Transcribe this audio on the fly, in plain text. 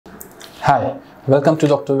Hi, welcome to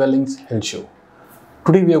Dr. Welling's Health Show.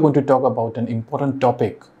 Today we are going to talk about an important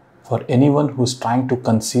topic for anyone who's trying to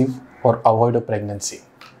conceive or avoid a pregnancy,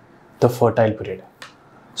 the fertile period.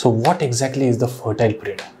 So what exactly is the fertile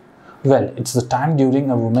period? Well, it's the time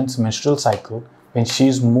during a woman's menstrual cycle when she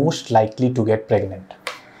is most likely to get pregnant.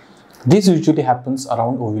 This usually happens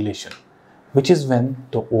around ovulation, which is when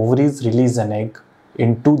the ovaries release an egg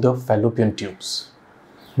into the fallopian tubes.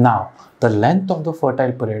 Now, the length of the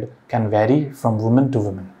fertile period can vary from woman to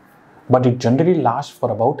woman, but it generally lasts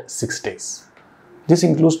for about 6 days. This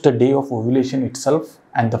includes the day of ovulation itself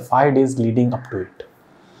and the 5 days leading up to it.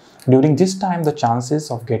 During this time, the chances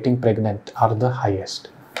of getting pregnant are the highest.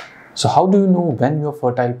 So how do you know when your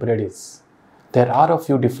fertile period is? There are a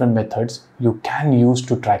few different methods you can use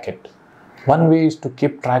to track it. One way is to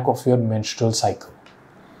keep track of your menstrual cycle.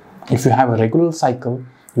 If you have a regular cycle,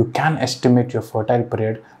 you can estimate your fertile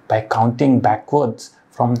period by counting backwards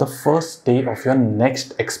from the first day of your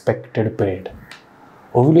next expected period.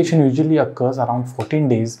 Ovulation usually occurs around 14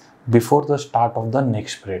 days before the start of the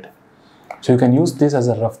next period. So you can use this as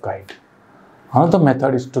a rough guide. Another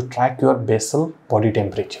method is to track your basal body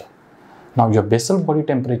temperature. Now your basal body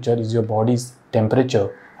temperature is your body's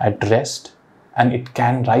temperature at rest, and it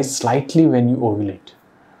can rise slightly when you ovulate.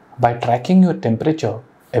 By tracking your temperature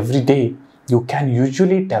every day, you can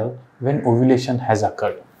usually tell when ovulation has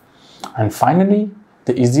occurred. And finally,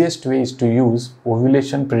 the easiest way is to use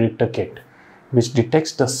ovulation predictor kit, which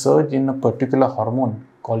detects the surge in a particular hormone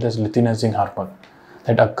called as luteinizing hormone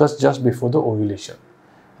that occurs just before the ovulation.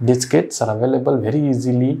 These kits are available very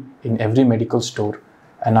easily in every medical store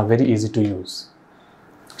and are very easy to use.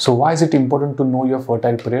 So why is it important to know your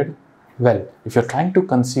fertile period? Well, if you're trying to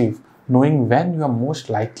conceive, knowing when you are most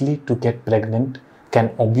likely to get pregnant can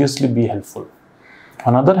obviously be helpful.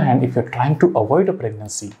 On the other hand, if you're trying to avoid a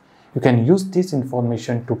pregnancy, you can use this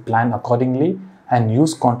information to plan accordingly and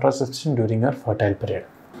use contraception during your fertile period.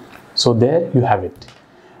 So there you have it.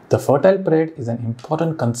 The fertile period is an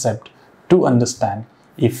important concept to understand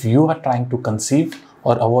if you are trying to conceive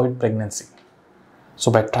or avoid pregnancy. So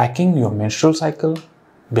by tracking your menstrual cycle,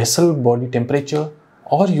 basal body temperature,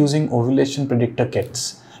 or using ovulation predictor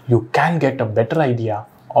kits, you can get a better idea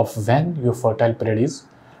of when your fertile period is,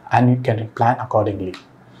 and you can plan accordingly.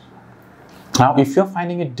 Now, if you're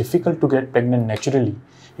finding it difficult to get pregnant naturally,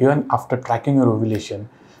 even after tracking your ovulation,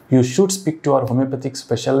 you should speak to our homeopathic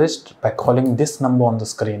specialist by calling this number on the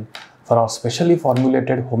screen for our specially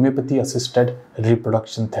formulated homeopathy-assisted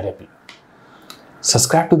reproduction therapy.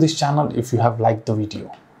 Subscribe to this channel if you have liked the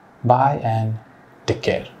video. Bye and take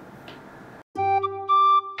care.